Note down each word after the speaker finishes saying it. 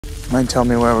Mind telling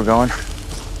me where we're going?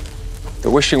 The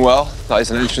wishing well lies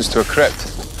an entrance to a crypt.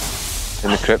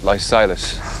 In the crypt lies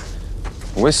Silas.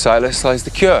 And with Silas lies the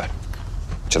cure,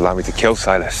 which allowed me to kill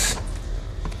Silas.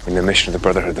 Bring the mission of the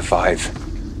Brotherhood of the Five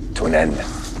to an end.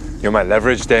 You're my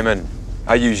leverage, Damon.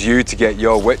 I use you to get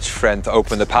your witch friend to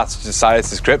open the passage to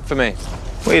Silas's crypt for me.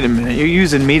 Wait a minute, you're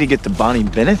using me to get to Bonnie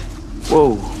Bennett?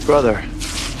 Whoa, brother.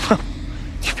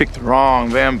 You picked the wrong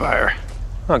vampire.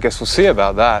 Well, I guess we'll see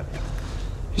about that.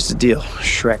 Here's the deal,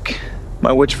 Shrek.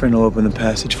 My witch friend will open the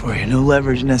passage for you. No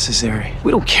leverage necessary.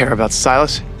 We don't care about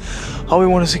Silas. All we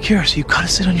want is a cure, so you gotta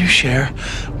sit on your chair.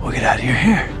 We'll get out of your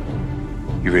hair.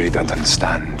 You really don't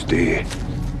understand, do you?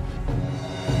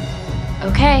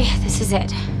 Okay, this is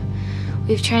it.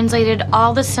 We've translated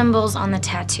all the symbols on the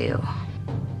tattoo.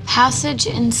 Passage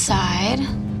inside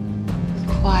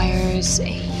requires a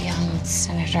young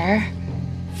senator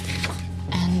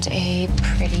and a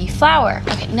pretty flower.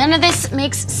 Okay, none of this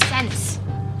makes sense.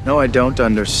 No, I don't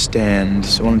understand,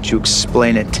 so why don't you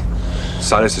explain it?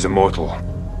 Silas is immortal.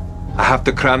 I have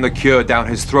to cram the cure down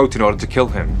his throat in order to kill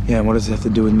him. Yeah, and what does it have to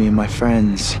do with me and my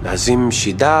friends? Nazim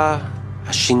Shida,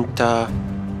 Ashinta,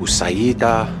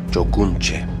 Usaida,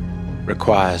 Jogunche.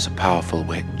 Requires a powerful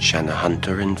witch and a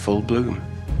hunter in full bloom.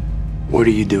 What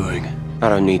are you doing? I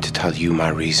don't need to tell you my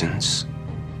reasons.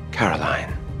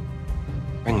 Caroline,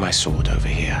 bring my sword over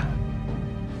here.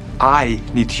 I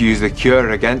need to use the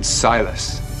cure against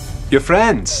Silas. Your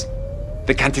friends.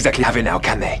 They can't exactly have it now,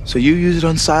 can they? So you use it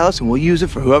on Silas, and we'll use it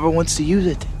for whoever wants to use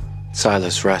it.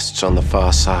 Silas rests on the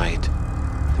far side,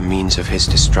 the means of his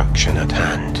destruction at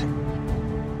hand.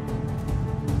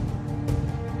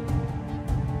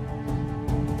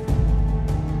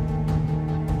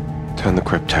 Turn the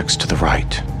cryptex to the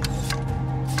right.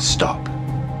 Stop.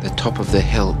 The top of the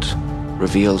hilt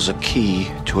reveals a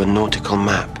key to a nautical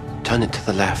map. Turn it to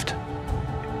the left.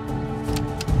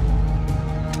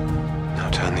 Now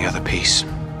turn the other piece.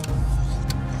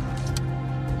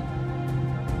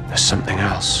 There's something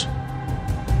else.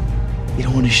 You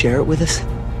don't want to share it with us?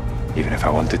 Even if I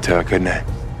wanted to, I couldn't.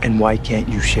 And why can't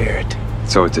you share it?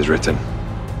 So it is written.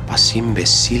 Pas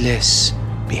imbeciles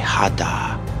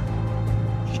bihada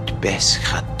id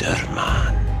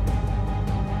beschaderman.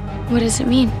 What does it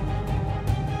mean?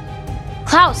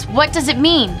 Klaus, what does it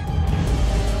mean?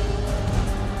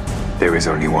 There is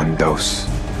only one dose.